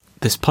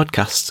This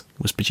podcast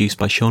was produced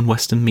by Sean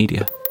Weston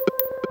Media.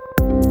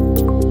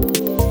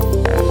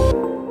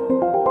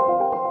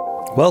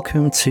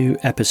 Welcome to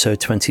episode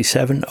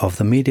 27 of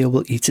the Media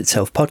Will Eat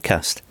Itself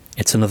podcast.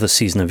 It's another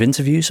season of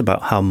interviews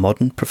about how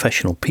modern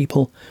professional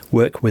people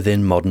work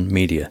within modern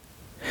media.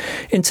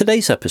 In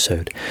today's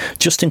episode,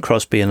 Justin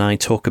Crosby and I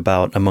talk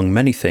about, among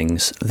many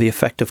things, the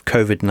effect of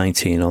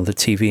COVID-19 on the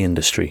TV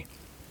industry.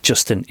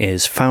 Justin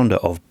is founder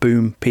of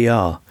Boom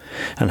PR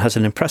and has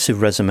an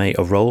impressive resume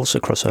of roles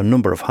across a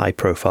number of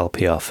high-profile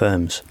PR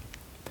firms.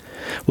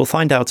 We'll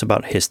find out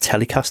about his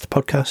Telecast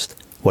podcast,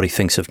 what he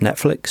thinks of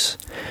Netflix,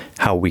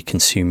 how we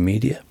consume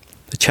media,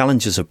 the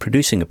challenges of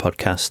producing a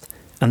podcast,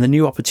 and the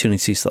new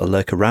opportunities that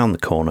lurk around the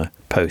corner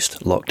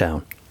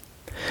post-lockdown.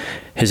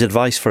 His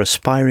advice for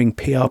aspiring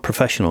PR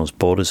professionals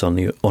borders on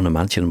the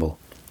unimaginable.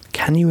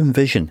 Can you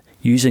envision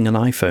using an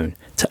iPhone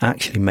to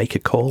actually make a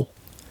call?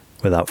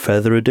 Without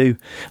further ado,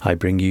 I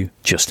bring you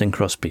Justin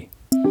Crosby.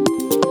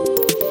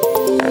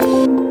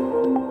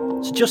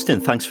 So Justin,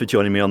 thanks for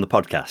joining me on the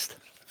podcast.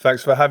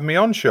 Thanks for having me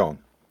on, Sean.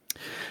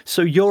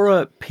 So you're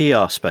a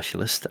PR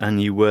specialist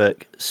and you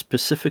work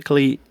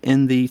specifically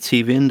in the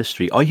TV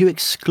industry. Are you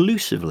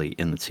exclusively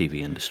in the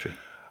TV industry?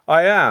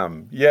 I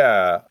am,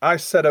 yeah. I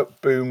set up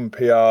Boom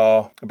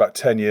PR about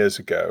 10 years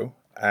ago,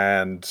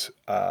 and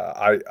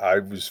I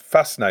was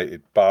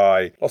fascinated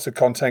by lots of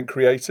content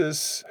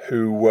creators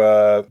who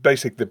were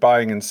basically the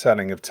buying and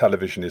selling of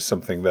television is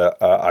something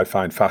that I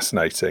find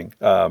fascinating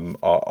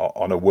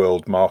on a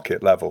world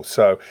market level.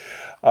 So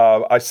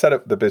I set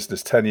up the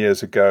business 10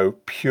 years ago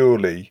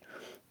purely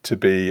to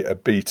be a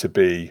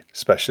B2B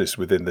specialist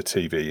within the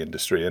TV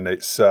industry. And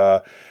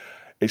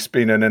it's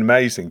been an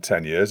amazing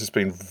 10 years. It's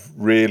been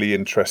really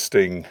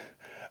interesting,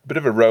 a bit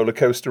of a roller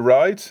coaster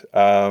ride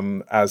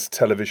as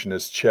television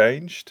has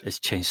changed. It's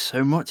changed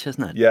so much,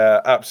 hasn't it? Yeah,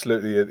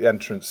 absolutely. At the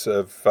entrance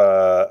of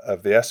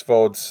the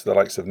SVODs, the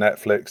likes of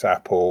Netflix,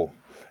 Apple,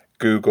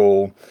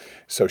 Google,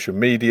 social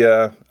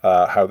media,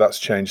 how that's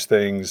changed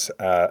things,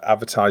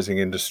 advertising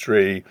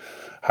industry,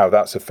 how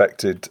that's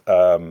affected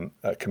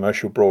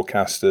commercial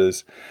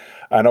broadcasters.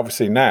 And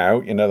obviously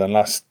now, the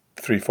last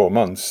 3-4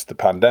 months, the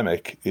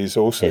pandemic is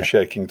also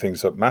shaking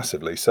things up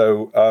massively.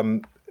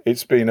 So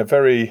it's been a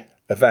very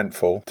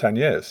eventful 10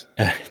 years.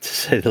 To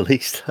say the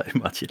least, I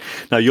imagine.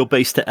 Now, you're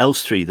based at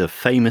Elstree, the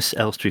famous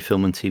Elstree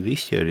Film and TV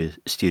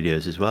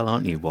studios as well,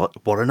 aren't you? What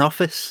an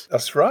office.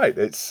 That's right.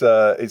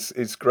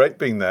 It's great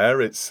being there.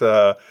 There's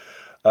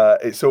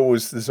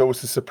always a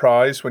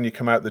surprise when you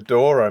come out the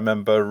door. I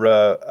remember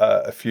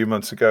a few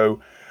months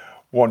ago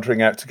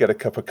wandering out to get a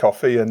cup of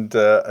coffee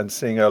and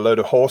seeing a load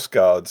of horse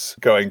guards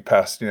going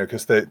past,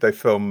 because they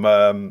film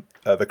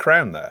The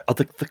Crown there. Oh,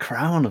 the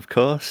Crown, of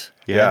course.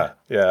 Yeah.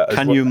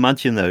 Can you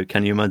imagine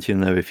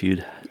though, if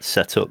you'd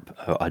set up,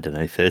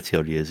 30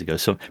 odd years ago,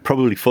 so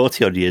probably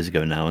 40 odd years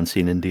ago now, and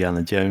seen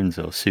Indiana Jones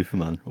or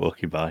Superman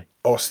walking by?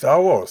 Or Star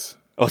Wars.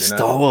 Oh,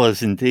 Star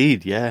Wars,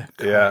 indeed, yeah.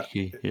 Yeah.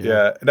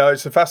 No,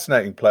 it's a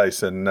fascinating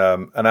place, and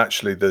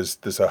actually,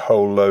 there's a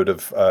whole load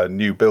of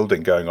new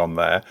building going on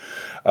there,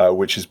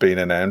 which has been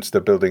announced.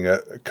 They're building a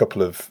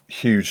couple of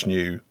huge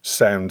new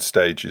sound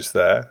stages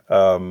there,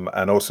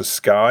 and also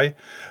Sky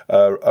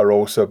are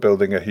also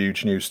building a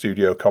huge new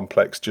studio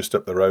complex just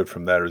up the road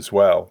from there as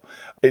well.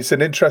 It's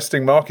an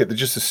interesting market. There's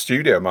just a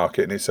studio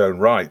market in its own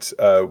right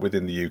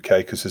within the UK,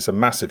 because there's a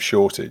massive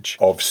shortage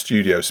of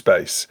studio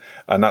space.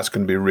 And that's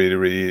going to be really,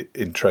 really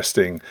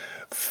interesting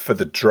for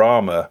the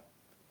drama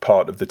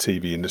part of the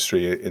TV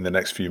industry in the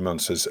next few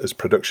months as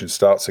production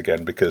starts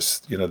again,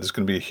 because, there's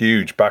going to be a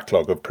huge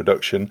backlog of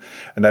production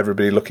and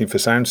everybody looking for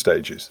sound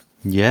stages.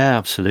 Yeah,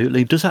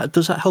 absolutely. Does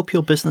that help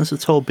your business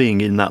at all,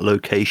 being in that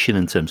location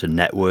in terms of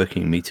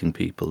networking, meeting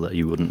people that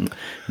you wouldn't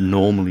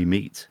normally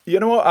meet? You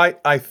know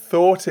what? I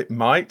thought it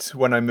might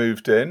when I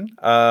moved in.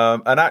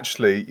 And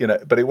actually,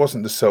 but it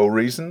wasn't the sole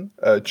reason.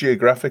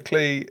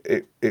 Geographically,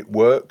 it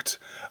worked.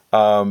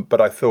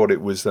 But I thought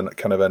it was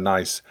kind of a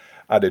nice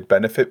added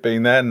benefit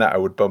being there, and that I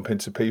would bump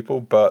into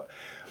people. But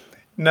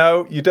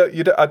no, you don't.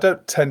 I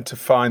don't tend to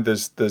find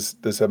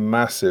there's a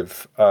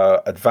massive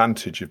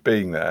advantage of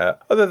being there,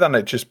 other than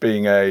it just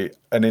being an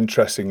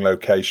interesting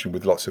location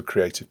with lots of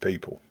creative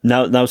people.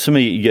 Now, some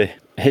of your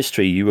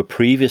history, you were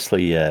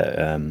previously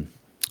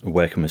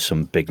working with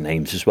some big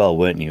names as well,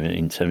 weren't you?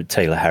 In terms of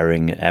Taylor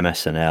Herring,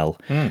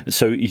 MSNL.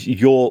 So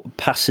your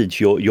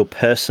passage, your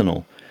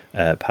personal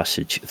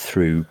passage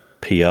through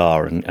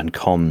PR and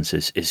comms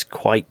is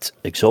quite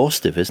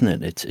exhaustive, isn't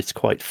it? It's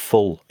quite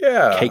full.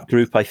 Yeah. Kate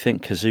Group, I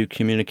think, Kazoo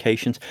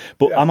Communications.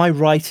 But am I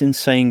right in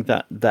saying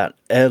that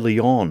early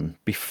on,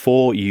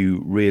 before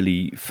you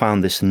really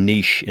found this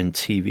niche in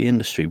TV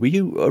industry, were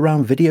you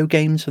around video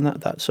games and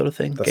that sort of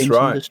thing? That's games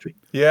right. Industry?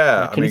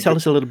 Yeah. Can you tell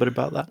us a little bit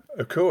about that?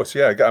 Of course,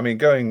 yeah. I mean,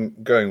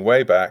 going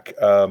way back,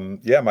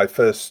 my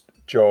first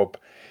job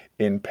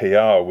in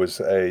PR was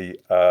a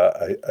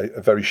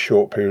very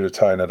short period of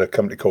time at a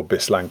company called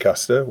Biss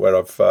Lancaster, where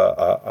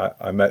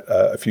I met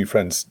a few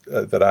friends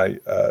that I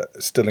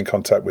still in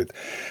contact with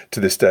to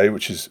this day,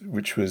 which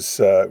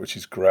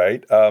is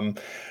great.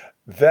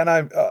 Then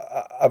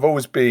I've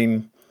always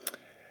been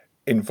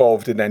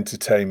involved in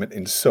entertainment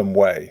in some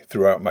way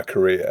throughout my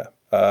career.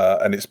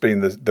 And it's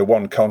been the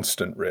one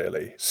constant,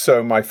 really.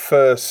 So my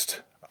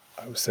first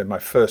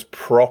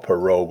proper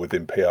role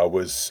within PR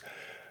was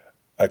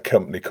a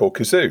company called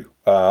Kazoo.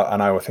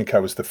 And I think I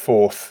was the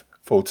fourth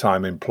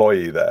full-time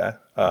employee there.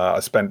 I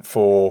spent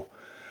 4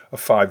 or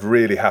 5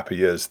 really happy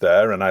years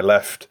there, and I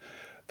left.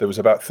 There was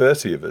about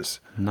 30 of us.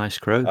 Nice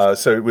growth.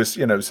 So it was,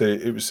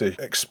 it was an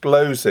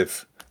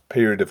explosive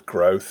period of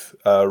growth,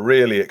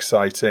 really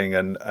exciting,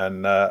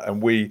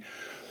 and we,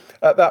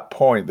 at that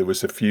point, there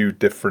was a few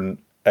different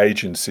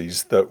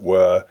agencies that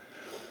were,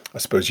 I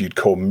suppose you'd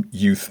call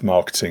youth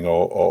marketing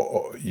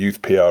or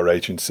youth PR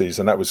agencies,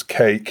 and that was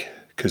Cake,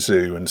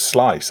 Kazoo, and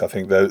Slice. I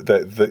think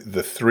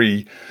the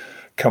 3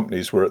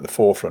 companies were at the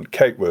forefront.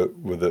 Cake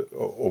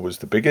was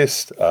the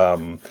biggest,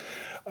 and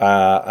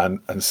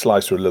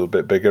Slice were a little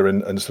bit bigger,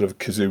 and sort of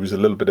Kazoo was a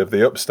little bit of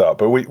the upstart.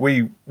 But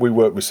we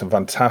worked with some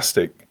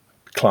fantastic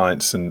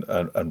clients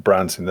and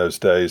brands in those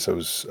days. It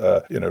was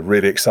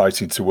really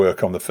exciting to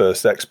work on the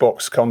first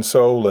Xbox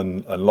console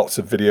and lots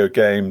of video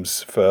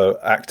games for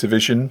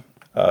Activision.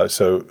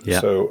 So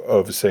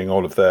overseeing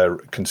all of their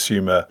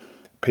consumer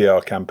PR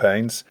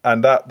campaigns,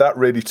 and that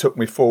really took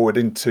me forward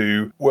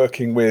into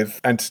working with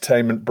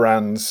entertainment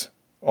brands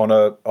on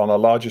a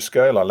larger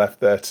scale. I left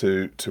there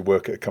to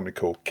work at a company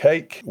called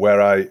Cake, where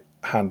I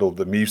handled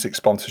the music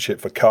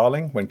sponsorship for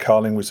Carling, when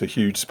Carling was a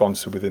huge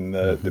sponsor within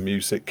the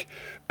music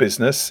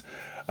business,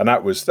 and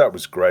that was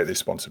great. They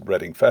sponsored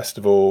Reading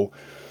Festival,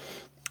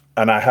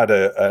 and I had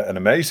an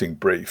amazing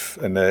brief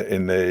in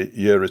the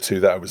year or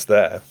two that I was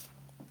there,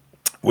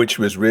 which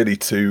was really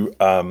to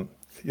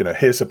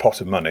here's a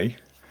pot of money.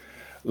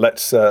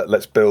 Let's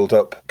build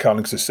up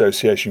Carling's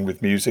association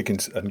with music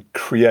and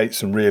create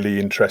some really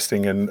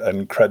interesting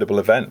and credible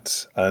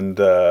events. And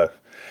going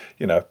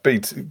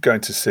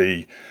to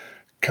see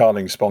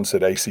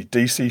Carling-sponsored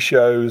AC/DC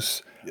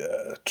shows,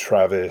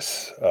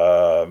 Travis,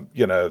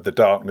 The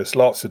Darkness,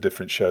 lots of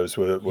different shows.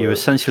 You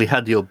essentially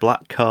had your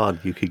black card.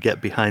 You could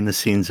get behind the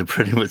scenes of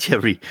pretty much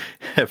every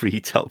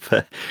top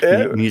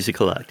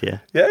musical act. Yeah,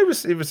 it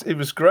was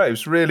great. It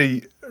was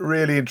really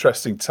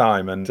interesting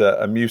time, and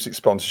music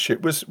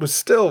sponsorship was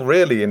still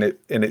really in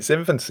its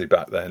infancy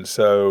back then.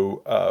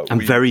 So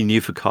very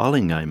new for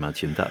Carling, I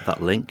imagine,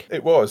 that link.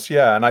 It was,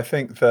 yeah, and I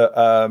think that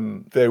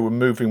they were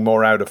moving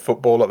more out of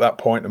football at that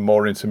point and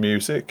more into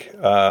music.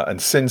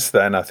 And since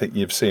then, I think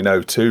you've seen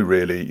O2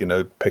 really,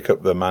 pick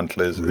up the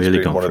mantle as really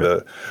being one of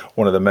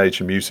the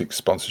major music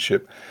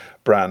sponsorship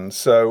brands.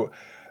 So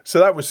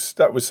that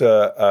was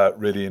a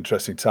really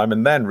interesting time.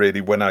 And then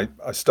really when I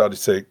started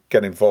to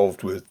get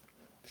involved with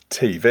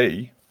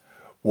TV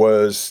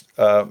was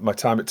my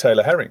time at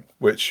Taylor Herring,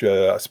 which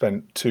I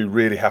spent 2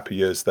 really happy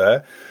years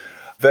there.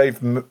 They've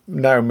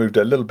now moved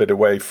a little bit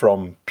away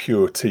from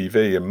pure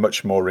TV and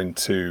much more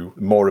into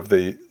more of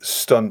the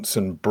stunts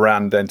and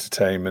brand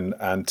entertainment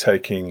and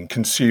taking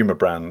consumer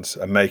brands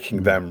and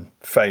making them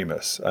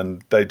famous.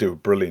 And they do a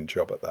brilliant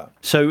job at that.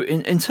 So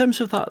in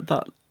terms of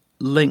that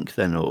link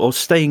then, or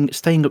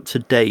staying up to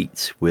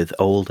date with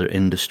older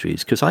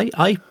industries, because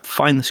I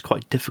find this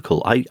quite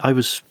difficult. I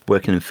was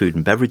working in food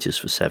and beverages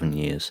for 7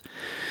 years,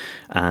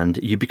 and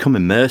you become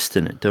immersed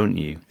in it, don't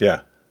you?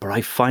 Yeah. But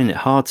I find it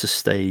hard to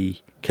stay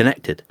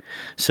connected.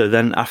 So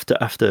then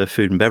after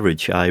food and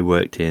beverage, I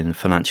worked in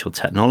financial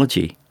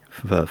technology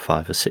for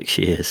 5 or 6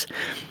 years.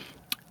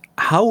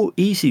 How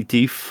easy do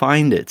you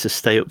find it to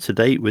stay up to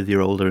date with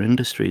your older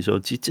industries, or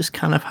do you just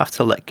kind of have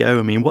to let go?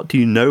 I mean, what do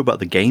you know about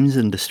the games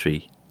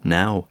industry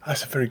now?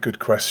 That's a very good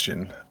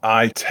question.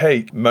 I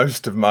take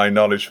most of my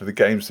knowledge for the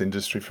games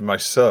industry from my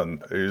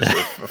son, who's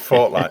a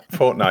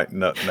Fortnite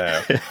nut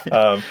now.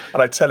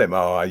 And I tell him,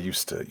 I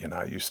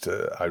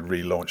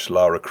relaunched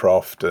Lara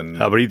Croft, and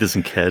but he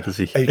doesn't care, does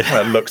he? He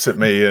kind of looks at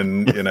me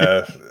and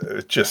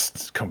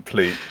just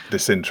complete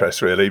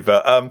disinterest, really.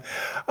 But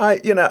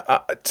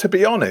to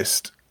be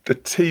honest, the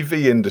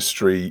TV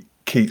industry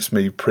keeps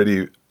me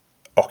pretty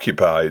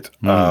occupied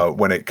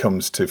when it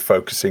comes to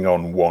focusing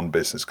on one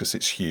business, because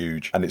it's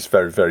huge and it's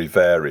very, very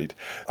varied.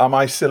 Am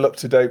I still up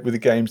to date with the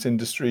games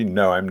industry?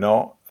 No, I'm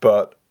not.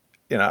 But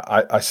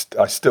I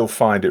still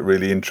find it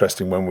really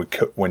interesting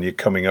when you're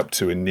coming up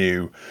to a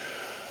new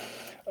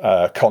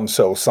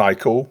console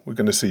cycle. We're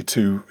going to see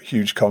 2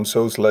 huge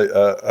consoles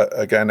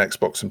again.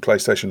 Xbox and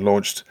PlayStation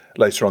launched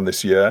later on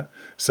this year,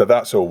 so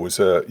that's always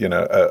a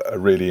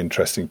really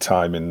interesting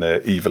time in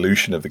the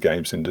evolution of the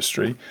games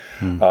industry.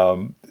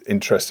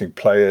 Interesting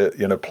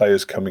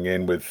players coming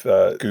in with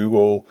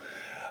Google,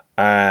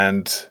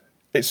 and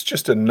it's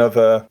just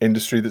another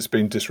industry that's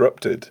been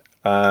disrupted.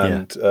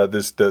 And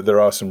there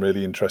are some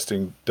really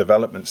interesting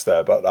developments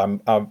there, but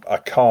I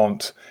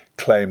can't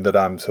claim that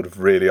I'm sort of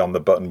really on the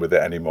button with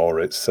it anymore.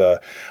 It's I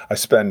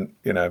spent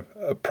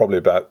probably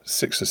about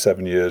 6 or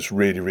 7 years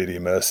really, really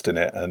immersed in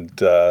it, and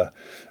that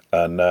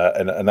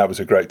was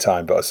a great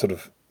time. But I sort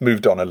of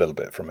moved on a little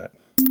bit from it.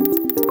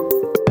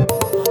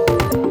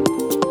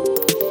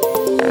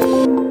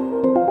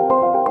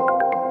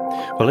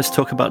 Well, let's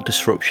talk about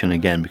disruption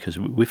again, because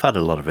we've had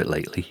a lot of it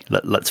lately.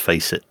 Let's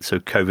face it. So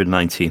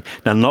COVID-19.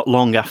 Now, not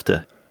long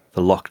after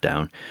the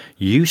lockdown,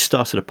 you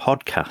started a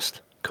podcast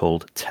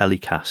called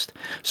Telecast.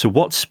 So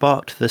what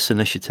sparked this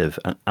initiative,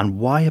 and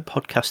why a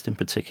podcast in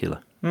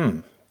particular?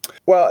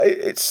 Well,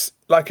 it's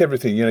like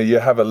everything, you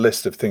have a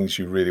list of things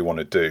you really want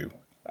to do.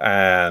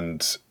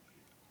 And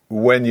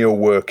when you're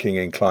working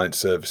in client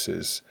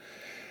services,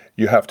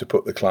 you have to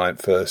put the client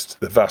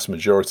first the vast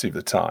majority of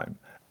the time.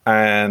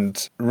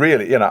 And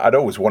really, I'd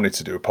always wanted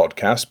to do a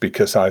podcast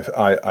because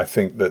I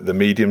think that the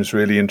medium's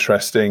really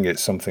interesting.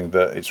 It's something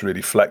that it's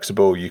really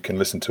flexible. You can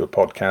listen to a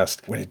podcast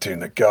when you're doing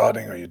the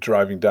gardening or you're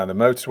driving down the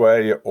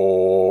motorway,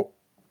 or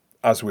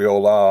as we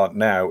all are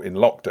now in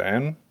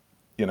lockdown,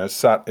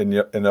 sat in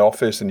the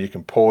office, and you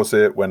can pause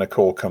it when a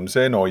call comes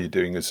in, or you're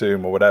doing a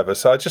Zoom or whatever.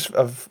 So I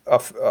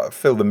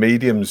feel the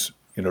medium's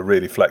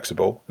really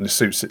flexible, and it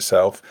suits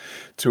itself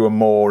to a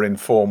more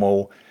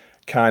informal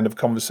kind of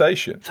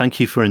conversation. Thank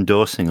you for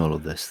endorsing all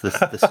of this. This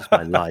is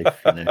my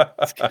life.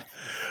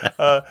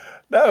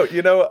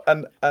 No,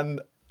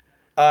 and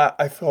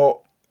I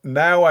thought,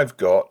 now I've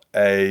got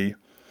a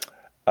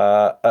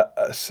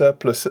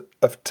surplus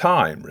of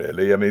time,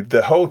 really. I mean,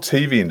 the whole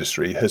TV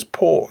industry has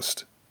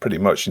paused pretty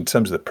much in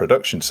terms of the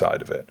production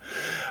side of it.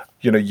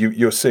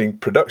 You're seeing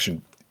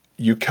production.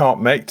 You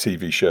can't make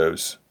TV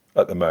shows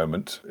at the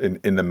moment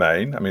in the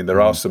main. I mean,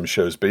 there are some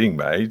shows being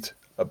made,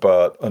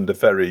 but under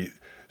very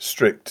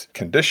strict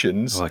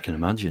conditions. Oh, I can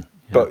imagine.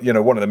 Yeah. But,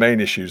 one of the main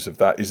issues of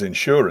that is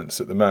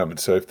insurance at the moment.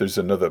 So if there's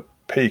another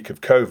peak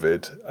of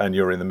COVID and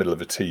you're in the middle of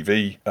a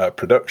TV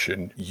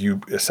production, you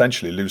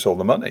essentially lose all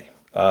the money.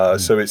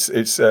 So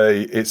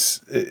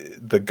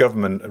the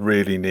government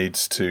really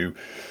needs to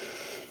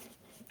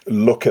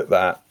look at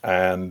that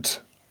and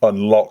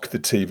unlock the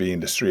TV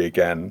industry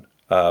again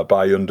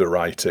by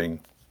underwriting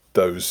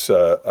those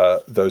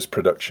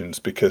productions,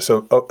 because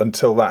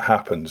until that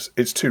happens,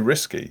 it's too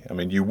risky. I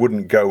mean, you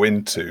wouldn't go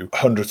into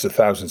hundreds of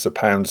thousands of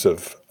pounds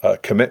of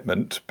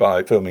commitment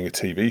by filming a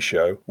TV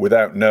show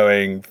without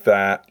knowing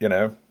that,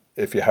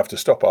 if you have to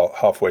stop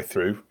halfway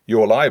through,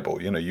 you're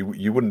liable.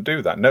 You wouldn't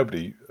do that.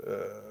 Nobody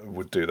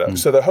would do that.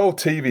 So the whole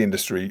TV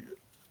industry,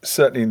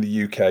 certainly in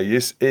the UK,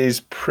 is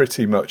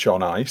pretty much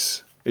on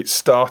ice. It's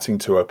starting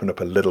to open up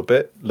a little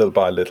bit, little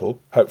by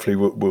little. Hopefully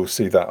we'll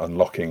see that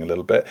unlocking a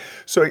little bit.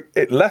 So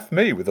it left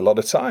me with a lot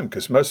of time,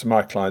 because most of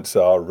my clients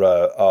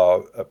are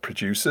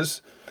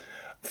producers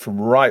from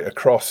right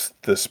across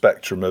the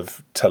spectrum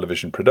of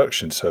television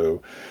production.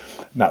 So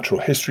natural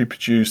history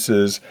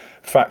producers,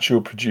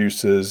 factual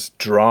producers,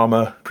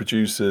 drama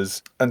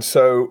producers. And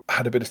so I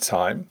had a bit of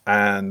time,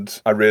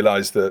 and I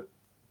realised that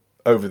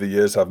over the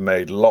years, I've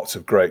made lots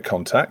of great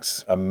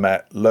contacts and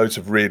met loads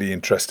of really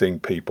interesting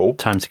people.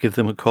 Time to give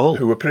them a call.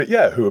 Who are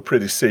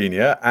pretty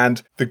senior.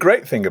 And the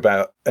great thing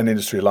about an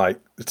industry like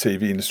the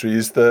TV industry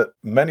is that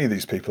many of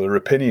these people are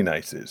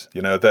opinionated.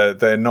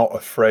 They're not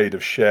afraid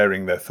of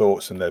sharing their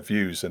thoughts and their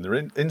views and their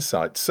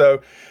insights.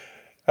 So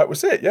that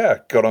was it. Yeah,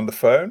 got on the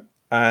phone,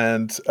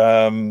 and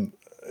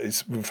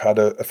we've had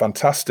a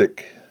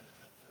fantastic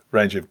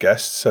range of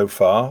guests so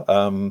far.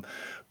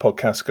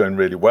 Podcast going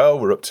really well.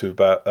 We're up to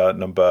about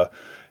number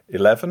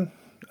 11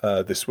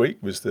 this week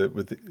with the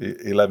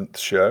 11th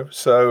show.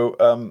 So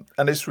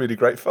and it's really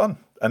great fun,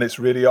 and it's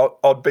really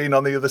odd being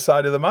on the other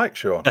side of the mic,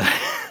 Sean.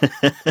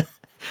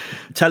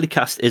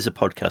 Telecast is a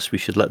podcast, we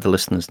should let the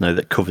listeners know,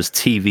 that covers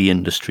TV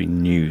industry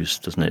news,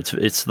 doesn't it?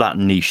 It's that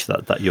niche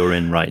that you're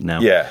in right now.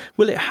 Yeah.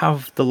 Will it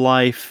have the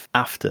life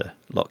after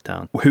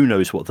lockdown? Who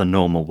knows what the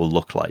normal will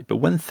look like? But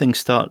when things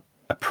start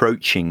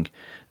approaching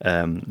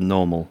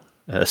normal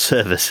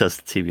service, as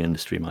the TV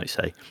industry might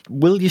say,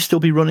 will you still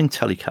be running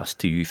Telecast,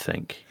 do you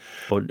think?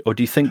 Or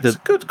do you think that's a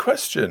good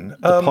question?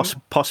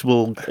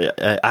 Possible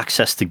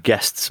access to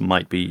guests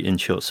might be in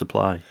short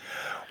supply?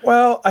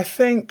 Well, I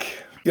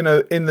think,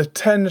 in the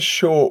 10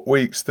 short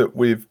weeks that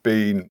we've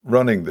been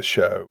running the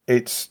show,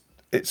 it's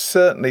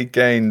certainly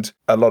gained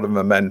a lot of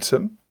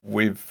momentum.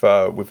 We've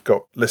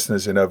got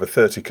listeners in over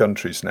 30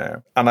 countries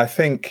now. And I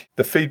think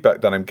the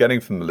feedback that I'm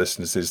getting from the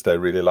listeners is they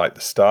really like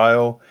the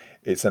style.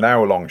 It's an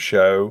hour-long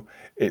show.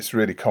 It's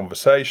really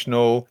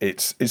conversational.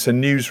 It's a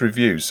news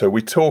review. So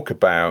we talk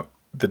about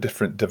the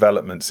different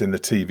developments in the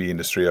TV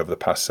industry over the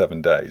past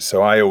 7 days.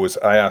 So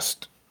I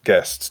asked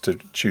guests to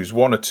choose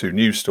one or two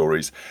news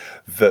stories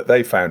that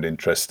they found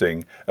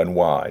interesting and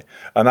why.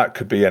 And that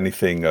could be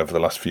anything over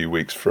the last few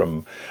weeks,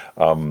 from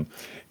the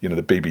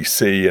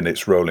BBC and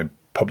its role in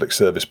public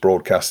service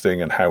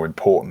broadcasting and how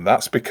important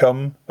that's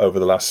become over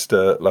the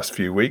last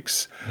few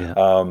weeks. Yeah.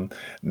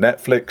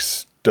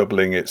 Netflix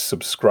doubling its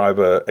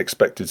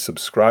expected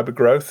subscriber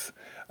growth,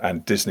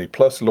 and Disney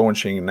Plus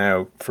launching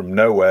now from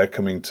nowhere,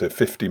 coming to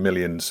 50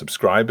 million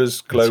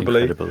subscribers globally. That's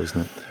incredible,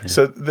 isn't it?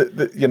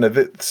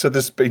 Yeah. So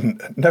there's been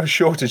no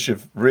shortage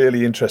of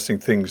really interesting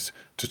things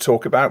to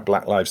talk about.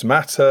 Black Lives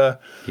Matter,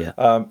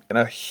 and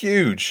a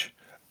huge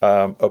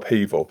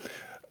upheaval.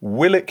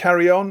 Will it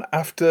carry on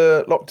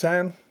after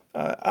lockdown?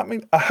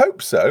 I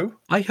hope so.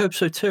 I hope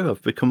so too.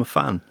 I've become a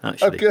fan,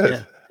 actually. Oh, good.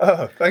 Yeah.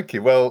 Oh, thank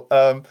you. Well,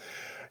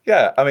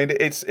 Yeah, I mean,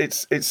 it's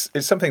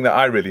something that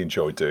I really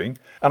enjoy doing,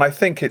 and I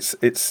think it's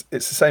the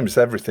same as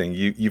everything.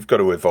 You've got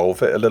to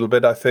evolve it a little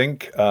bit. I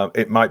think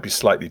it might be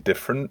slightly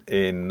different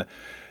in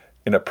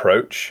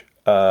approach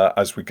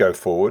as we go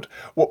forward.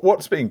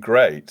 What's been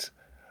great,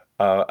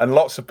 and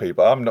lots of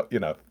people. I'm not,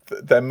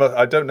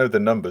 I don't know the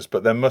numbers,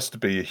 but there must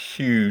be a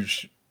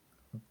huge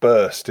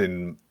burst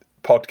in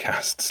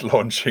podcasts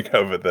launching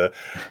over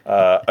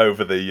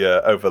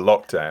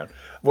lockdown.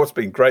 What's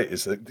been great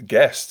is that the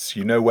guests,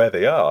 where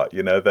they are.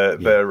 They're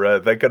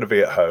going to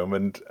be at home,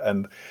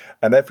 and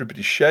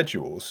everybody's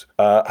schedules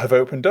have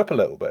opened up a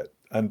little bit,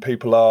 and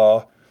people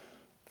are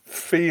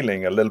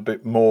feeling a little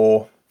bit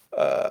more,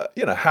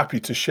 happy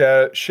to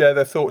share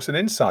their thoughts and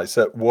insights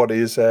at what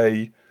is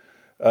a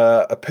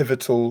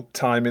pivotal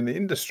time in the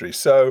industry.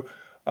 So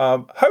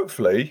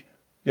hopefully,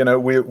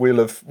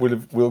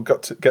 we'll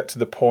get to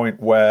the point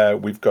where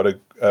we've got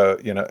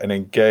an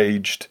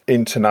engaged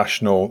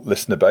international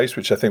listener base,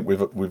 which I think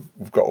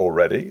we've got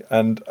already,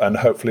 and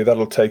hopefully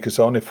that'll take us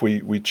on if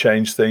we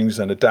change things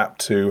and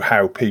adapt to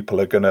how people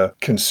are going to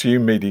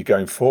consume media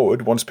going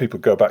forward. Once people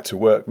go back to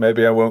work,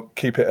 maybe I won't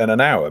keep it in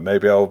an hour.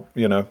 Maybe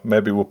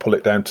maybe we'll pull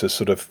it down to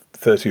sort of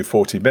 30 or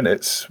 40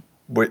 minutes,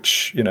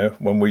 which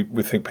when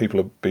we think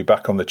people will be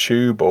back on the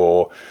tube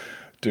or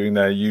doing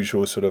their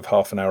usual sort of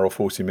half an hour or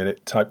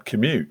 40-minute type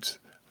commute.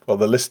 Well,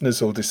 the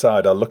listeners will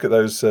decide. I'll look at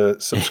those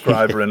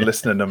subscriber and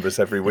listener numbers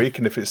every week,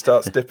 and if it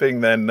starts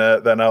dipping, then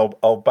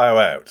I'll bow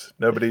out.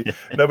 Nobody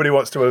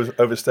wants to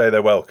overstay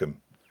their welcome.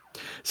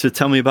 So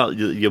tell me about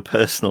your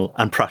personal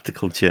and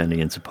practical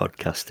journey into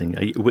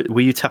podcasting.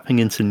 Were you tapping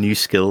into new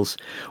skills,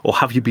 or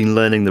have you been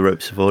learning the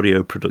ropes of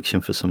audio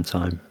production for some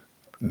time?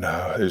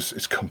 No,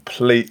 it's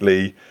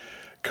completely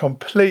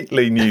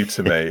new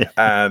to me,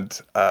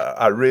 and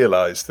I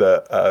realised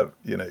that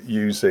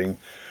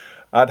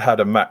I'd had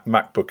a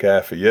MacBook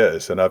Air for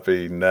years, and I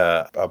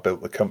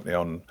built the company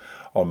on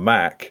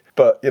Mac,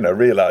 but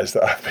realised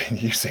that I've been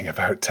using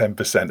about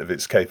 10% of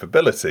its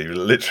capability,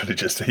 literally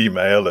just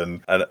email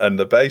and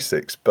the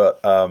basics.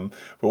 But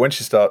when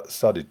she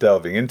started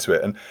delving into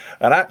it, and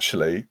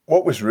actually,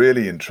 what was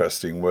really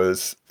interesting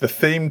was the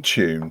theme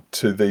tune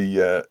to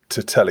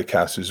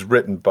Telecast was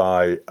written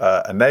by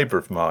a neighbour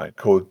of mine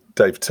called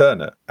Dave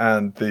Turner,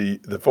 and the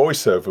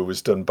voiceover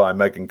was done by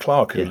Megan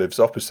Clark, who lives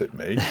opposite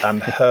me,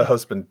 and her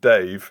husband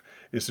Dave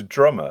is a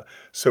drummer.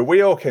 So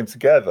we all came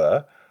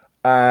together,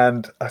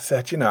 and I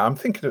said, I'm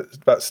thinking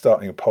about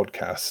starting a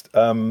podcast,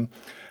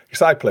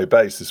 because I play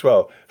bass as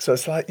well. So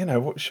it's like,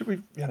 what should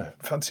we,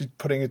 fancy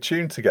putting a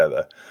tune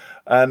together?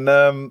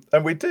 And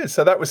we did.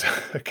 So that was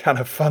a kind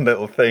of fun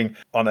little thing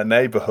on a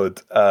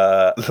neighbourhood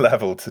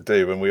level to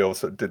do, and we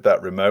also did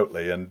that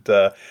remotely, and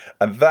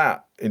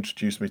that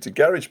introduced me to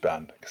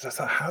GarageBand, because I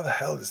thought, how the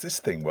hell does this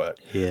thing work?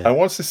 Yeah. And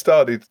once I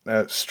started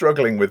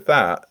struggling with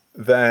that,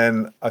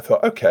 then I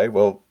thought, okay,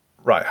 well,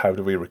 right, how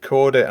do we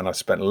record it? And I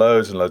spent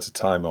loads and loads of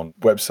time on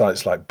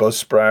websites like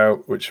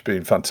Buzzsprout, which have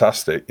been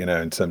fantastic,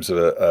 in terms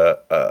of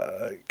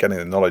getting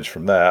the knowledge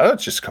from there. I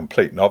was just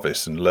complete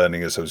novice and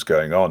learning as I was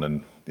going on.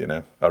 And,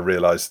 I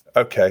realized,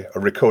 okay, I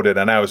recorded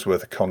an hour's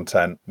worth of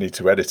content, need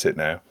to edit it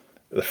now.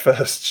 The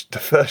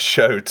first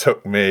show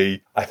took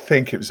me, I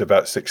think it was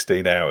about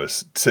 16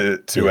 hours to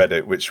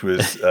edit, which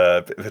was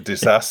a bit of a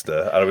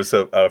disaster.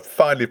 I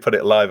finally put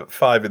it live at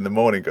 5 a.m.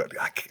 going,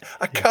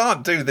 I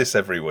can't do this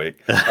every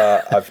week.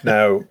 I've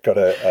now got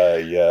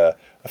a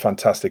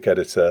fantastic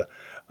editor,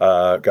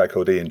 a guy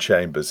called Ian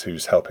Chambers,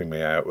 who's helping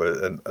me out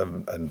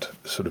and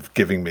sort of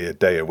giving me a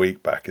day a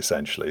week back,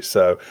 essentially.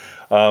 So,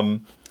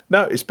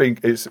 no,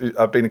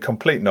 I've been a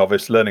complete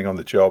novice, learning on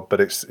the job, but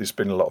it's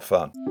been a lot of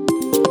fun.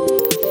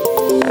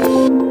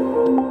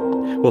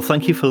 Well,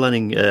 thank you for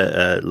letting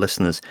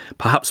listeners,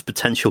 perhaps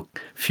potential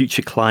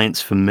future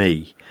clients for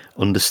me,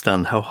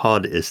 understand how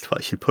hard it is to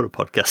actually put a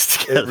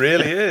podcast together. It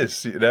really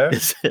is,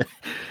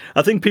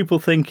 I think people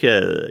think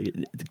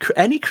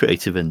any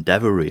creative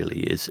endeavour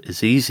really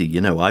is easy.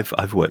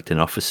 I've worked in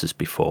offices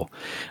before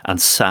and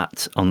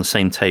sat on the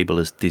same table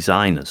as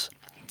designers,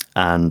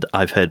 and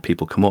I've heard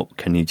people come up,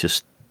 can you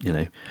just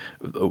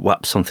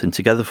whap something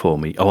together for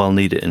me? Oh, I'll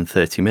need it in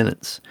 30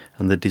 minutes.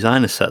 And the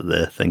designer sat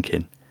there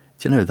thinking,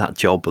 that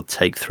job would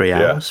take 3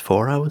 hours,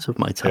 4 hours of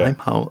my time.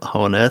 Yeah. How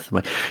on earth am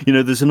I?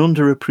 There's an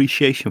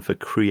underappreciation for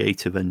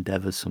creative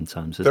endeavours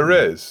sometimes. There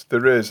is.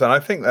 And I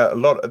think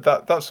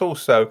that that's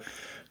also,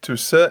 to a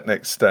certain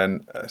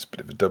extent, it's a bit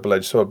of a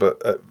double-edged sword,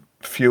 but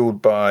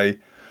fueled by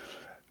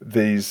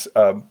these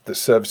the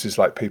services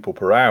like People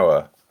Per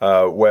Hour.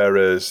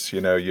 Whereas,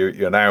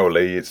 you're an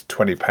hourly, it's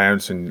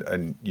 £20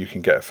 and you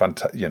can get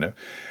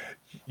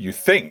you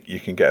think you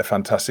can get a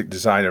fantastic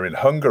designer in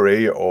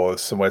Hungary or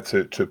somewhere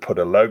to put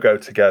a logo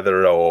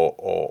together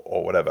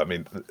or whatever. I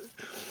mean,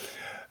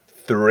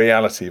 the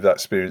reality of that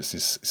experience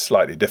is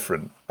slightly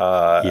different.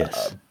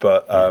 Yes.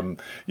 But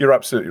you're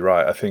absolutely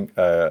right. I think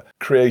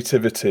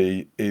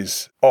creativity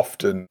is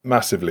often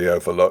massively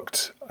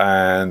overlooked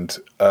and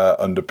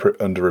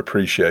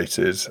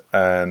underappreciated,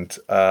 and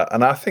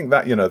I think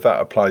that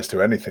that applies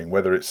to anything,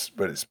 whether it's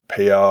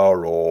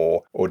PR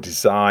or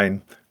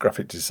design,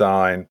 graphic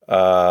design,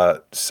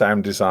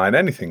 sound design,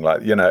 anything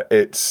like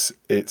it's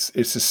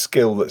a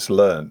skill that's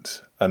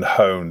learnt and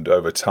honed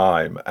over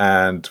time.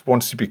 And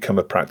once you become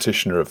a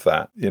practitioner of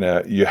that,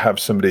 you have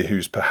somebody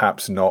who's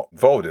perhaps not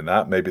involved in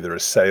that. Maybe they're a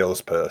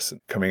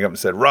salesperson coming up and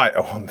said, right, I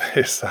want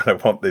this and I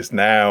want this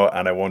now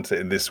and I want it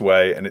in this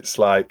way. And it's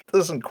like, it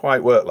doesn't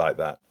quite work like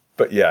that.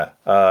 But yeah,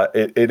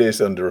 it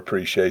is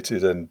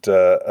underappreciated, and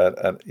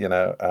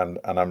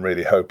I'm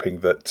really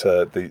hoping that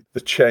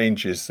the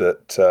changes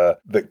that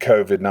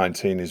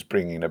COVID-19 is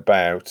bringing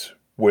about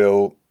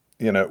will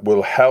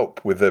help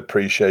with the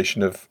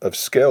appreciation of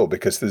skill,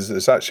 because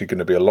there's actually going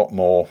to be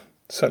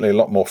certainly a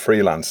lot more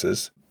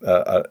freelancers,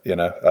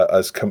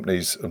 as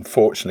companies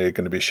unfortunately are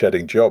going to be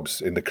shedding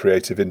jobs in the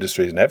creative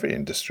industries and every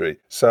industry.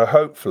 So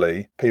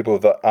hopefully people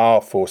that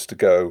are forced to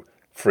go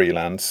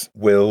freelance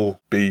will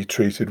be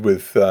treated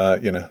with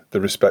the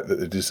respect that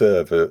they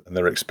deserve and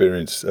their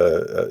experience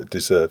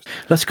deserves.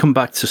 Let's come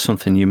back to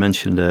something you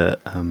mentioned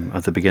at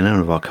the beginning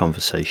of our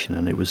conversation,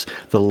 and it was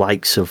the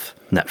likes of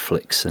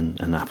Netflix and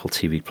Apple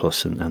TV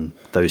Plus and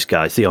those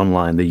guys, the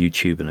online, the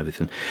YouTube and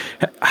everything.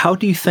 How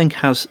do you think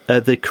has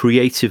the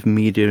creative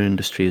media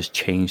industry has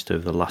changed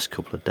over the last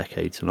couple of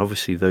decades? And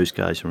obviously those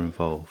guys are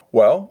involved.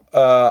 Well,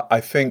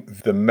 I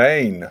think the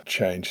main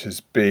change has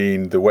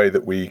been the way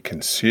that we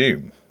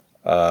consume.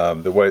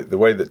 The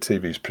way that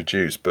TV is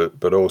produced,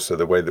 but also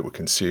the way that we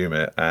consume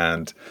it,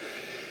 and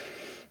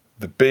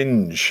the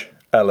binge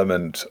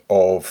element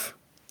of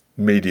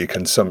media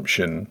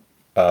consumption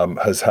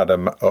has had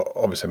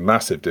obviously a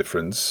massive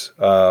difference.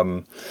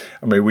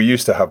 We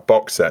used to have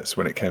box sets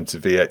when it came to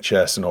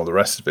VHS and all the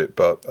rest of it,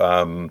 but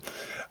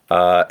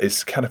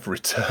it's kind of a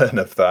return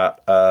of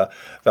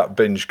that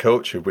binge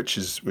culture, which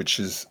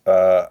has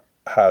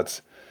had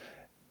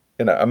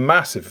a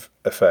massive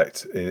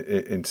effect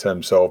in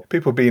terms of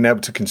people being able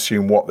to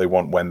consume what they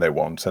want when they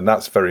want, and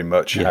that's very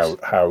much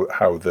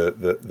how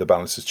the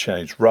balance has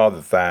changed,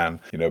 rather than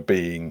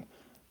being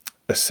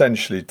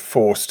essentially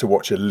forced to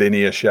watch a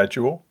linear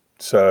schedule.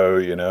 So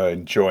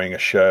enjoying a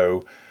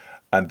show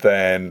and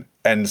then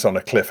ends on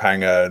a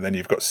cliffhanger, and then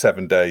you've got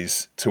 7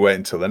 days to wait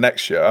until the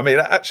next show. I mean,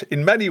 actually,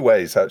 in many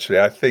ways,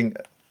 I think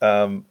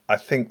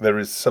there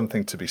is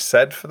something to be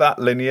said for that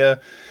linear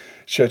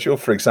schedule.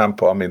 For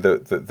example, I mean,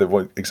 the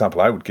one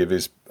example I would give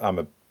is I'm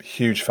a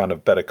huge fan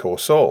of Better Call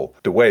Saul.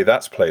 The way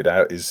that's played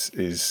out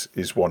is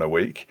one a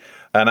week,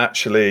 and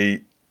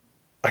actually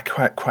I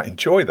quite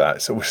enjoy that.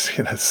 It's always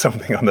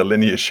something on the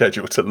linear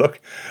schedule to look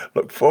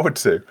forward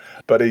to.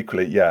 But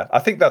equally, yeah, I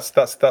think that's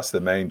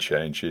the main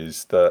change,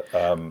 is that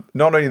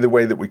not only the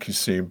way that we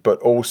consume, but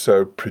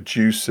also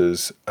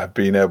producers have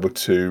been able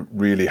to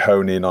really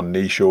hone in on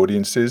niche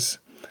audiences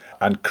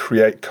and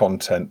create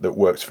content that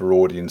works for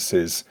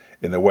audiences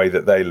in the way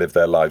that they live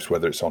their lives,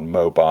 whether it's on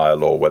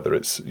mobile or whether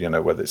it's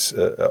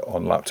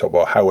on laptop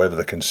or however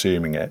they're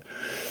consuming it.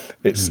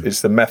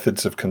 It's the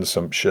methods of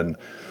consumption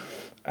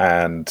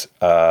and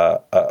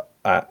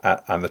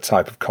the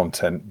type of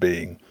content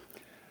being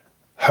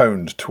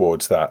honed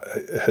towards that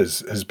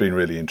has been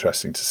really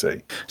interesting to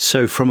see.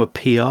 So from a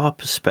PR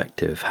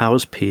perspective, how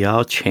has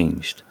PR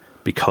changed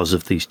because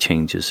of these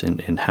changes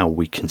in how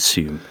we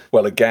consume?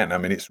 Well, again, I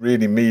mean, it's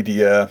really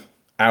media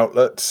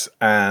outlets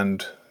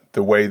and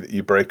the way that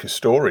you break a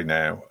story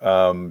now.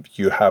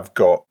 You have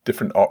got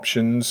different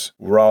options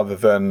rather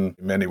than,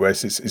 in many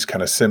ways, it's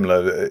kind of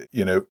similar.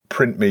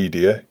 Print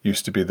media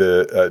used to be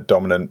the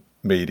dominant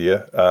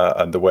media,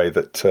 and the way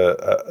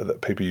that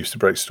people used to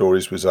break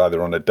stories was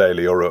either on a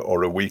daily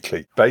or a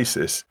weekly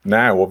basis.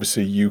 Now,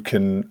 obviously, you've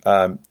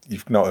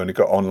not only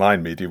got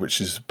online media,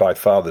 which is by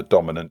far the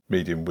dominant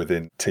medium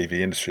within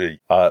TV industry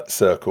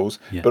circles,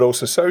 but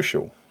also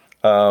social.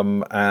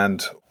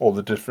 And all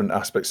the different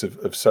aspects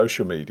of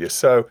social media.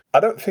 So I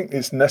don't think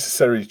it's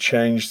necessarily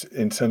changed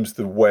in terms of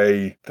the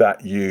way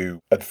that you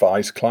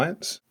advise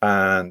clients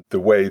and the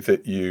way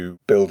that you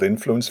build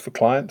influence for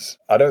clients.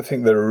 I don't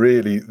think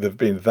there've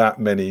been that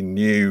many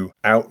new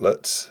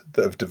outlets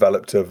that have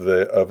developed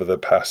over the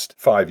past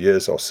 5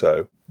 years or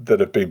so that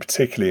have been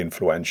particularly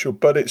influential,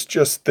 but it's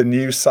just the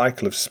news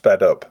cycle have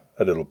sped up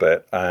a little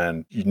bit,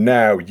 and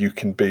now you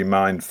can be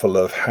mindful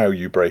of how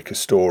you break a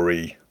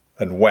story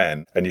and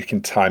when, and you can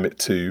time it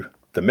to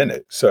the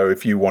minute. So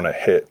if you want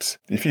to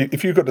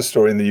if you've got a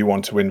story and that you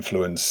want to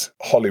influence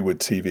Hollywood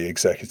TV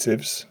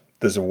executives,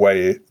 there's a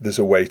way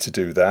to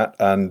do that,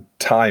 and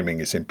timing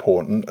is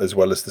important as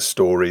well as the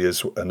story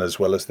as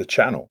well as the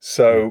channel.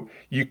 So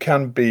you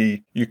can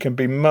be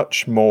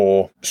much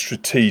more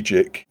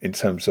strategic in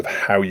terms of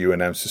how you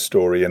announce a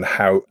story and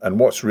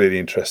what's really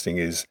interesting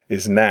is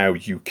now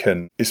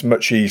it's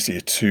much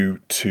easier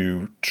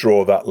to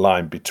draw that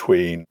line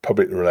between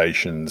public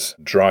relations,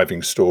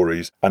 driving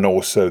stories, and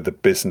also the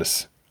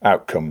business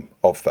outcome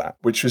of that,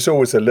 which was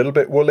always a little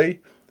bit woolly.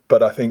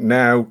 But I think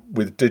now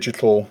with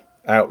digital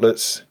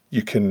outlets,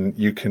 you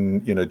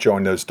can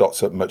join those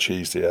dots up much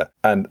easier.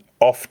 And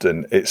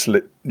often it's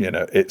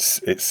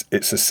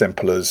as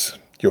simple as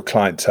your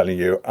client telling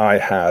you, I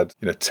had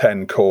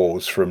 10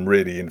 calls from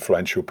really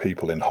influential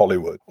people in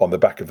Hollywood on the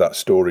back of that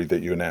story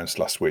that you announced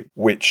last week,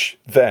 which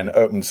then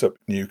opens up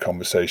new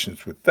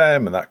conversations with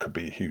them. And that could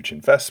be a huge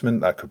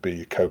investment. That could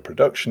be a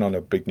co-production on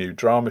a big new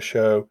drama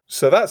show.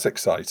 So that's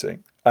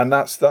exciting. And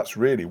that's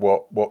really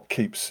what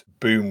keeps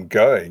Boom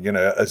going,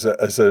 as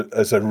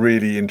a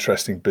really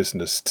interesting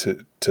business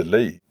to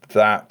lead.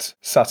 That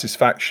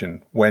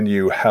satisfaction when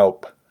you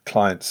help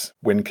clients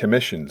win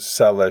commissions,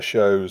 sell their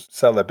shows,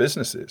 sell their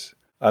businesses.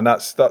 And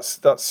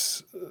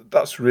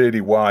that's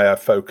really why I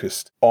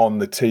focused on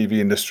the TV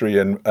industry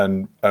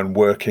and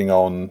working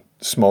on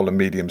small and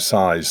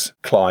medium-sized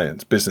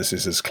clients,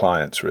 businesses as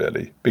clients,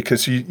 really,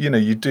 because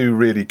you do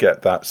really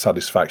get that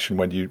satisfaction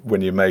when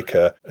you make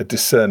a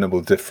discernible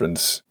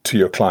difference to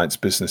your clients'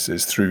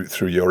 businesses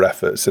through your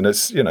efforts, and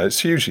it's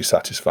hugely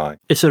satisfying.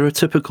 Is there a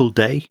typical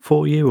day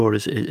for you, or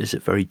is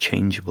it very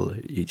changeable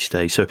each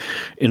day? So,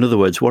 in other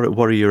words, what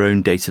are your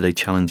own day-to-day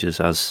challenges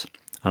as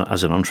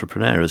an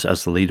entrepreneur,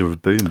 as the leader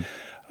of Boom?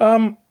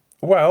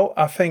 Well,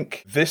 I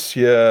think this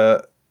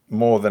year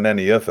more than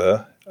any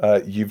other,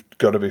 you've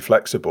got to be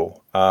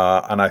flexible.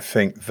 And I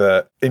think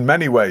that in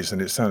many ways,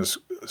 and it sounds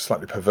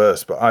slightly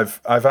perverse, but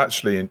I've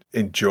actually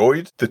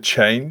enjoyed the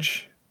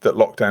change that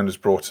lockdown has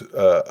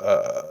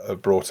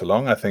brought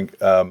along. I think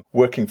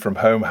working from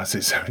home has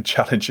its own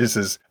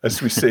challenges,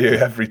 as we see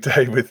every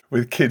day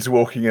with kids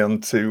walking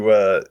onto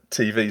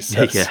TV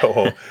sets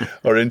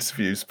or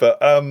interviews. But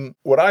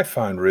what I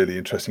find really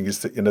interesting is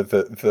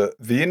that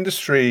the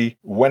industry,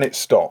 when it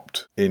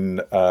stopped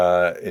in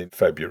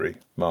February,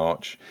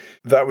 March,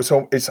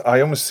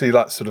 I almost see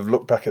that, sort of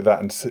look back at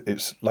that, and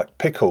it's like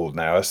pickled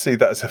now. I see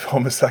that as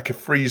almost like a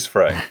freeze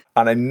frame,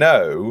 and I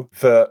know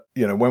that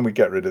when we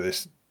get rid of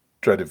this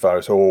dreaded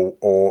virus,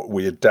 or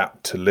we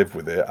adapt to live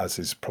with it, as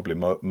is probably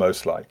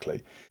most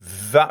likely,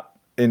 that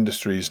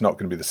industry is not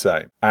going to be the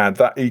same, and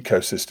that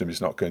ecosystem is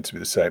not going to be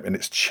the same, and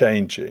it's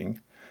changing,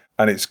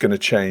 and it's going to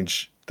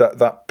change.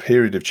 That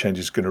period of change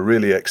is going to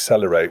really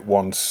accelerate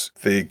once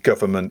the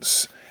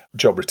government's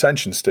job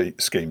retention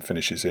scheme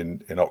finishes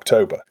in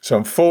October. So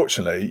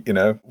unfortunately,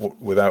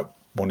 without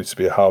wanting to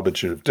be a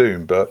harbinger of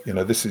doom, but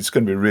this is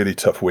going to be a really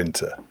tough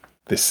winter.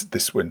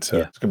 This winter,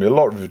 There's going to be a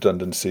lot of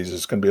redundancies.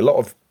 There's going to be a lot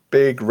of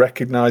big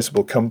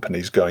recognizable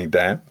companies going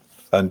down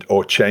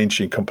or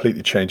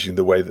completely changing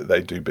the way that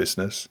they do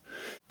business.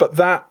 But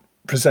that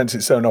presents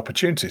its own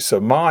opportunities. So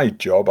my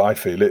job, I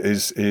feel,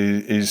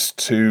 is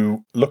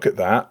to look at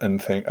that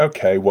and think,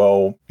 okay,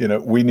 well,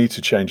 we need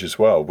to change as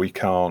well.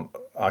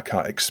 I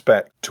can't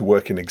expect to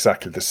work in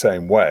exactly the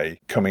same way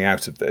coming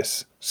out of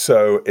this.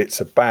 So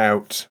it's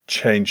about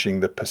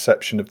changing the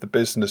perception of the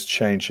business,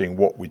 changing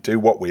what we do,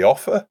 what we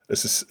offer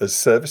as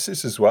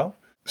services as well.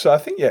 So I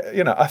think,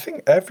 I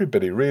think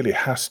everybody really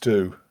has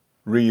to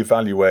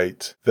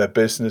reevaluate their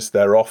business,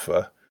 their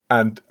offer,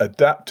 and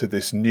adapt to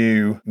this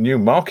new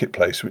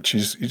marketplace, which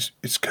is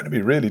it's going to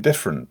be really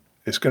different.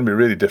 It's going to be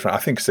really different.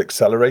 I think it's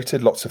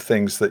accelerated lots of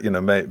things that,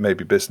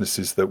 maybe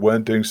businesses that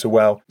weren't doing so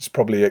well. It's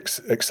probably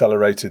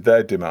accelerated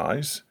their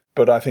demise.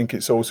 But I think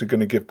it's also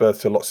going to give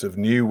birth to lots of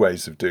new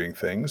ways of doing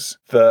things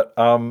that's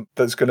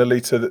going to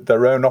lead to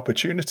their own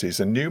opportunities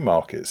and new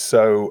markets.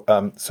 So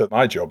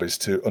my job is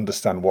to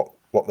understand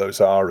what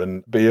those are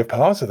and be a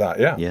part of that.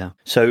 Yeah.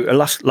 So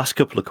last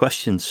couple of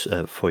questions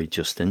for you,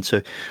 Justin.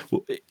 So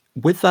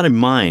with that in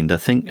mind, I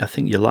think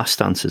your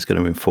last answer is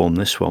going to inform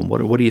this one.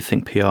 What do you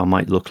think PR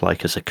might look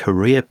like as a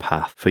career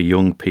path for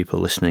young people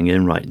listening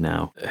in right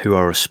now who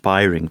are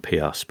aspiring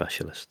PR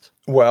specialists?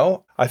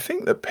 Well, I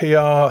think that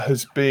PR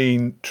has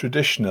been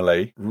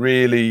traditionally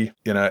really,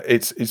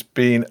 it's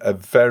been a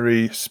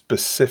very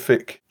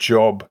specific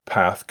job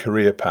path,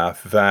 career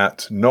path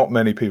that not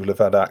many people have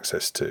had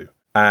access to.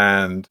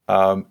 And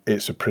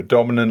it's a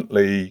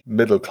predominantly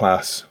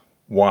middle-class,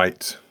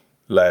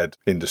 white-led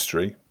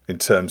industry in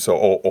terms of,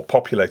 or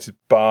populated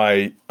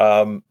by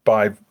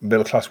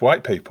middle-class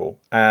white people.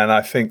 And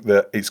I think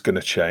that it's going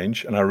to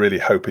change, and I really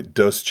hope it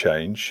does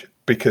change,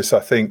 because I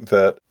think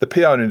that the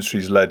PR industry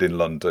is led in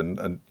London,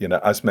 and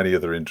as many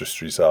other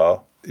industries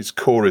are. Its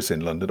core is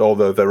in London,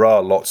 although there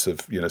are lots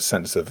of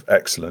centres of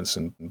excellence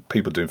and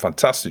people doing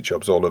fantastic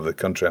jobs all over the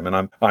country. I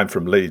mean, I'm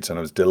from Leeds, and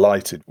I was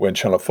delighted when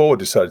Channel 4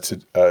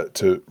 decided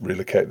to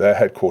relocate their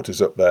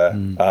headquarters up there,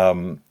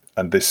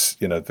 and this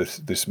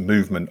this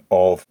movement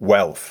of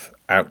wealth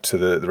out to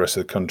the rest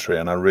of the country,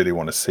 and I really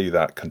want to see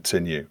that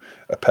continue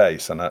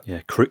apace. And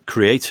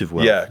creative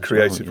wealth. Yeah,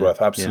 creative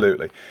wealth,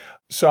 absolutely. Yeah.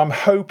 So I'm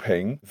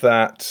hoping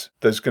that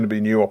there's going to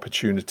be new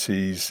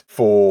opportunities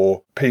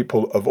for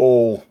people of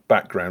all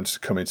backgrounds to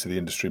come into the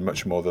industry,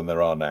 much more than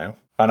there are now.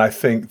 And I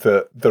think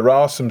that there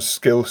are some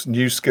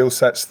new skill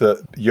sets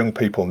that young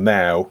people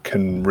now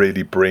can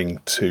really bring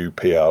to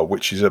PR,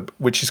 which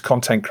is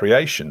content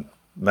creation,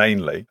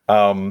 mainly.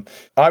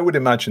 I would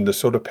imagine the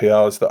sort of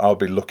PRs that I'll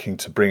be looking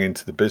to bring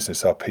into the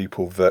business are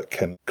people that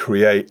can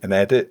create and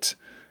edit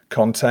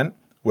content,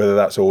 whether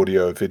that's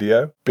audio or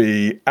video,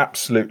 be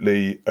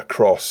absolutely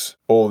across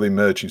all the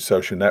emerging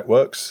social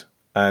networks,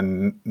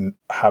 and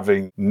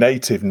having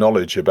native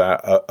knowledge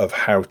of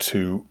how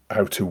to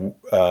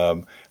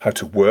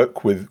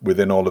work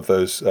within all of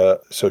those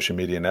social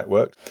media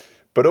networks.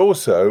 But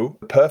also,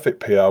 the perfect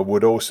PR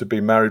would also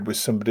be married with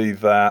somebody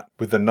that,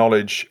 with the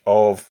knowledge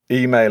of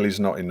email is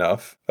not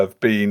enough, of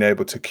being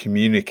able to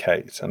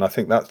communicate. And I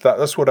think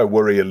that's what I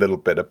worry a little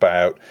bit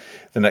about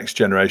the next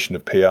generation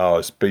of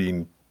PRs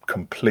being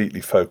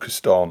completely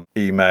focused on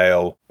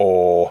email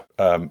or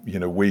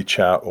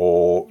WeChat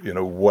or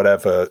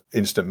whatever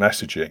instant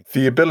messaging.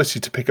 The ability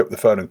to pick up the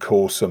phone and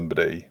call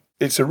somebody,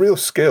 it's a real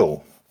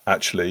skill,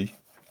 actually,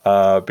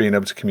 being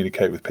able to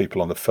communicate with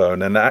people on the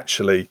phone. And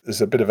actually,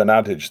 there's a bit of an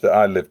adage that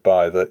I live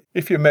by, that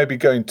if you're maybe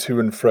going to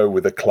and fro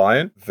with a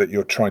client, that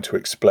you're trying to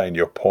explain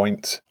your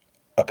point,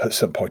 a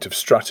certain point of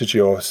strategy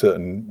or a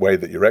certain way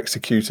that you're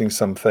executing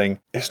something,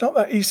 it's not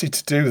that easy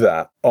to do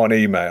that on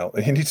email.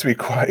 You need to be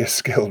quite a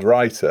skilled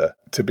writer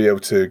to be able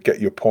to get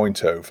your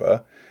point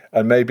over.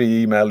 And maybe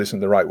email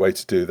isn't the right way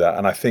to do that.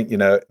 And I think,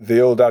 the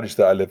old adage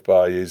that I live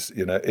by is,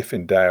 if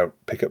in doubt,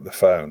 pick up the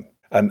phone.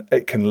 And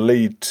it can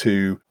lead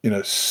to,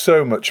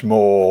 so much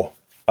more,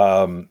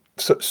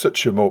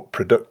 such a more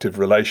productive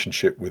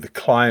relationship with a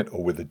client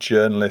or with a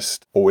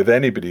journalist or with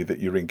anybody that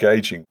you're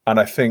engaging. And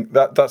I think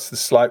that's the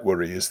slight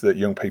worry, is that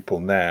young people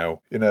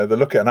now, they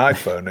look at an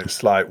iPhone,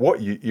 it's like, what,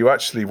 you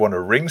actually want to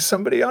ring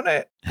somebody on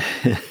it?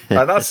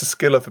 And that's the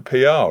skill of a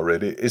PR,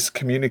 really. It's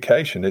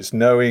communication. It's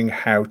knowing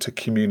how to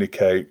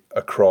communicate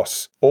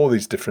across all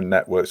these different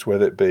networks,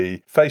 whether it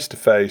be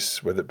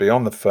face-to-face, whether it be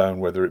on the phone,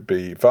 whether it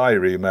be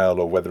via email,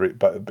 or whether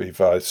it be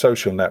via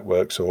social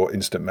networks or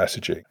instant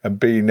messaging, and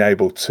being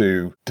able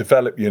to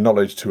develop your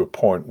knowledge to a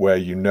point where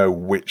you know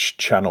which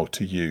channel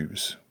to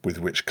use with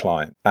which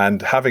client.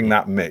 And having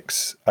that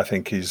mix, I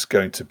think, is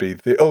going to be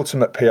the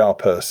ultimate PR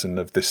person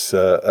of this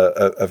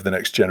of the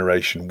next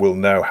generation. Will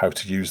know how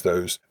to use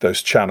those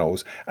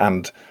channels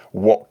and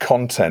what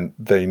content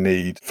they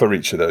need for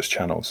each of those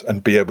channels,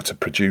 and be able to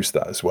produce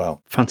that as well.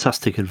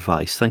 Fantastic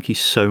advice. Thank you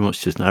so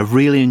much, Justin. I've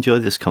really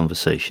enjoyed this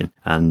conversation,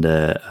 and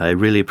I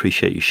really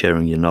appreciate you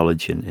sharing your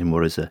knowledge in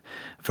what is a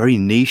very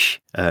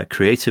niche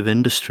creative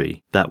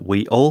industry that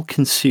we all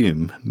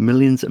consume.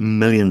 Millions and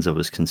millions of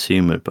us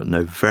consume it, but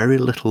know very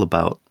little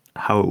about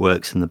how it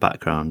works in the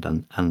background.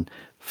 And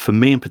for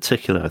me in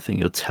particular, I think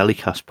your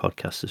Telecast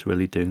podcast is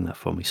really doing that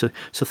for me. So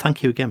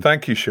thank you again.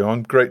 Thank you,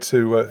 Sean. Great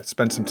to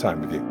spend some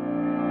time with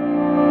you.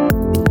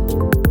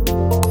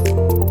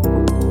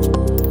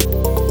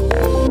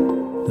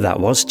 That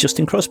was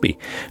Justin Crosby,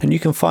 and you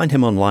can find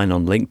him online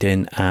on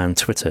LinkedIn and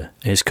Twitter.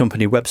 His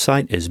company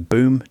website is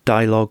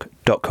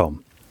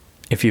boomdialogue.com.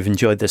 If you've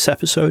enjoyed this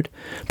episode,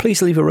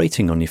 please leave a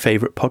rating on your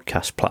favourite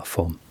podcast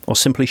platform, or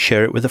simply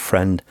share it with a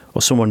friend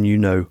or someone you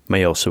know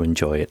may also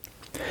enjoy it.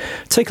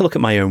 Take a look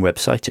at my own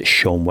website at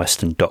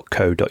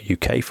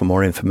seanweston.co.uk for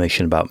more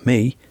information about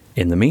me.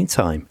 In the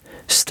meantime,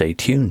 stay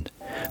tuned.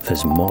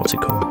 There's more to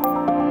come.